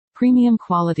Premium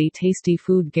quality tasty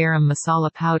food garam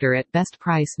masala powder at best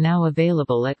price now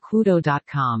available at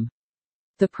kudo.com.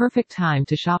 The perfect time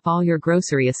to shop all your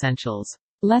grocery essentials.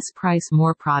 Less price,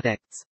 more products.